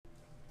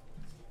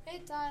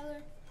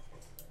Tyler.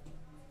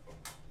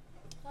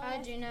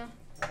 Hi, Gina.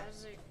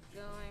 How's it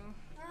going?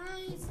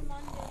 It's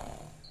Monday.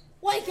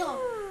 Wake up!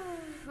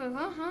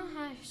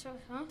 Hi.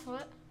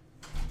 What?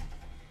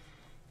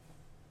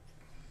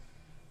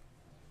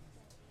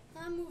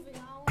 I'm moving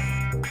on.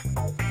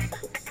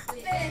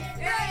 Fifth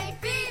grade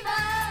fever!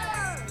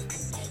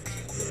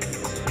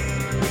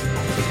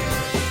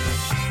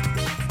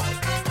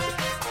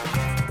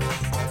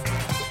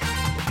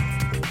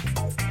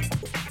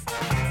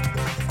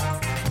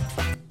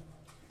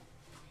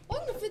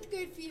 Welcome to Fifth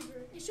Grade Fever,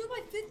 a show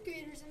by fifth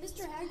graders in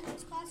Mr.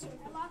 Hagrid's classroom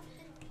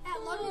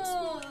at Ludwig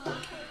School.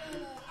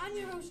 I'm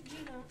your host,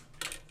 Gina.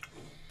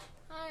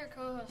 Hi, your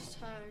co-host,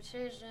 Tyler.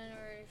 Today's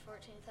January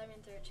 14th,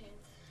 13th.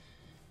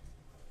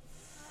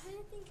 I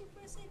didn't think you were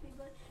going to say me,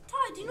 but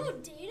Ty, do you know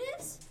what date it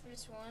is?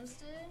 It's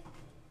Wednesday.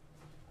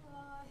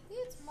 I think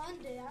it's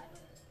Monday.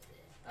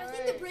 I think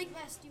Alright. the break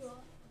messed you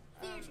up.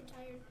 I think you're too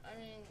tired. I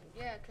mean,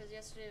 yeah, because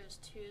yesterday was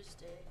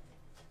Tuesday.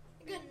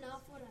 Good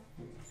enough, whatever.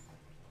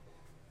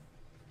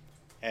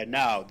 And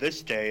now,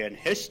 this day in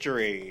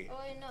history. Oh,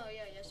 wait, no,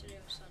 yeah, yesterday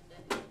was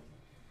Sunday.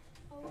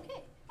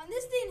 Okay. On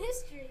this day in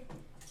history,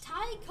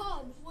 Ty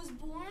Cobb was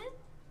born.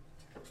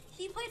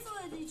 He played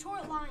for the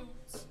Detroit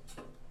Lions.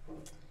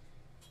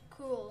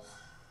 Cool.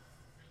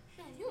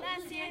 Man, you were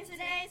Let's really hear good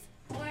today's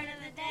word of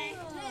the day.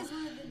 Today's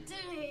word of the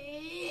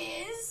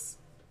day is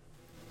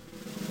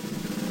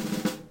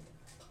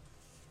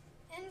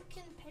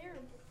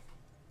incomparable.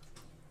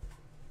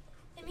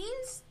 It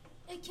means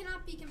it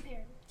cannot be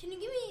compared. Can you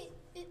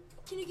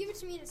give it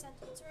to me in a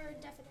sentence or a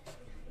definition?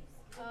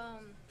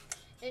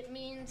 It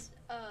means,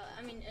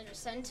 in a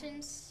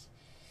sentence.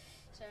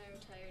 Sorry, I'm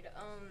tired.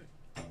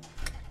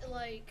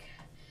 Like,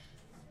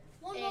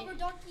 One rubber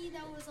ducky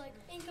that was like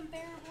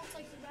incomparable to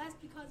like the rest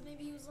because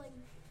maybe he was like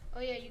oh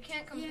yeah, you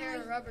can't compare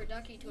Yeah, a rubber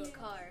ducky to a yeah.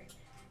 car.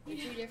 They're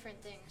Yeah. two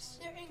different things.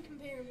 they're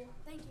incomparable.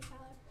 Thank you,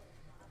 Tyler.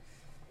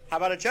 How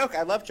about a joke?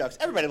 I love jokes.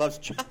 Everybody loves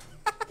jokes.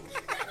 A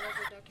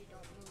rubber ducky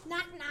don't move.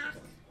 Knock knock.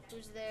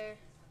 Who's there?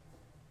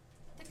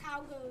 The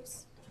cow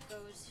goes.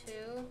 Goes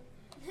who?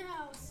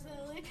 No,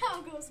 silly.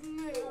 Cow goes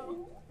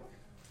moo.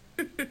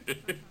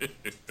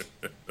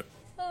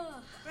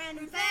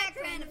 Random fact,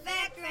 random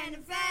fact,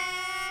 random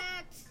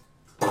fact.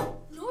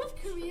 North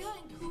Korea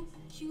and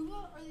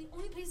Cuba are the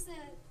only places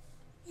that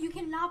you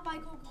cannot buy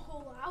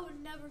Coca-Cola. I would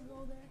never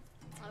go there.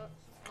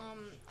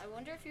 I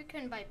wonder if you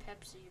can buy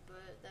Pepsi,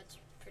 but that's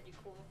pretty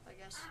cool, I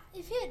guess.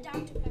 If you had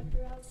Dr.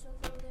 Pepper, I would still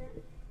go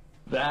there.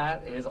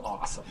 That is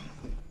awesome.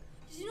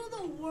 Did you know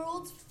the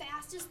world's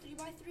fastest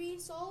 3x3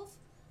 solve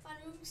on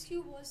Rubik's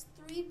Cube was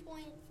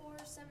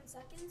 3.47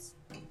 seconds?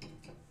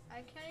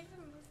 I can't even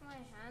move my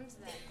hands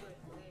that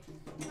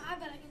quickly. I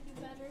bet I can do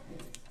better.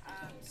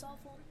 Cell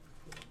phone.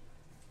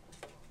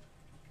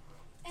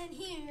 And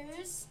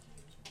here's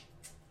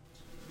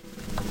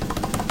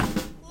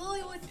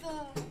Lily with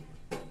the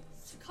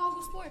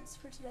Chicago sports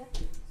for today.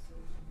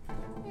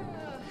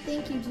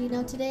 Thank you,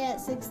 Gino. Today at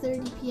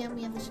 6:30 p.m.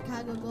 we have the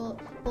Chicago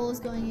Bulls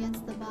going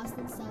against the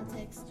Boston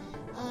Celtics.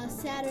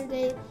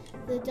 Saturday,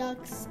 the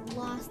Ducks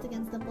lost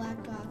against the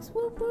Blackhawks.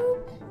 Whoop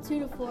whoop,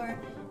 2-4.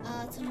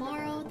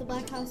 Tomorrow, the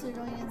Blackhawks are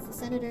going against the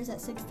Senators at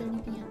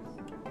 6:30 p.m.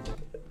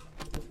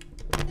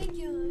 Thank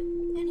you,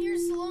 Lily. And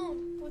here's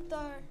Salome with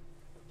our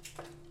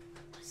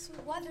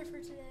weather for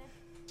today.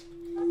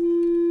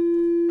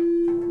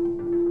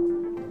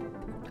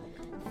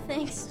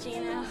 Thanks,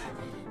 Gino.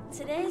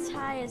 Today's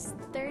high is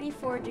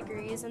 34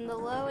 degrees and the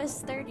low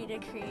is 30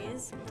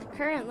 degrees.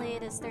 Currently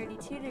it is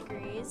 32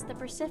 degrees. The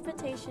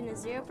precipitation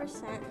is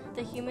 0%,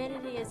 the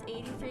humidity is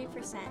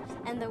 83%,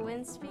 and the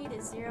wind speed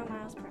is 0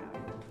 miles per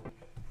hour.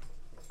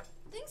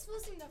 Thanks for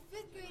listening to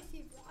 5th Grade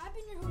Fever. I've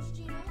been your host,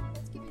 Gina.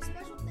 Let's give a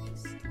special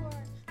thanks to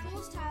our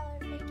host, Tyler,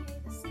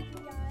 a.k.a. the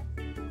sleeping guy.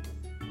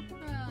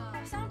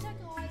 Our sound tech,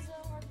 Eliza,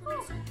 our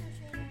producer,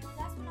 Katrina, and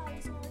last but not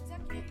least, our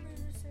executive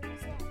producer,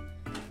 as well.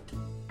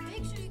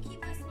 Make sure you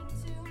keep listening to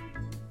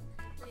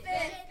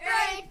Fifth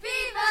grade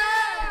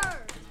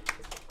fever!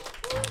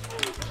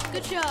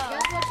 Good job.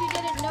 Guess what you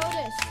didn't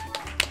notice?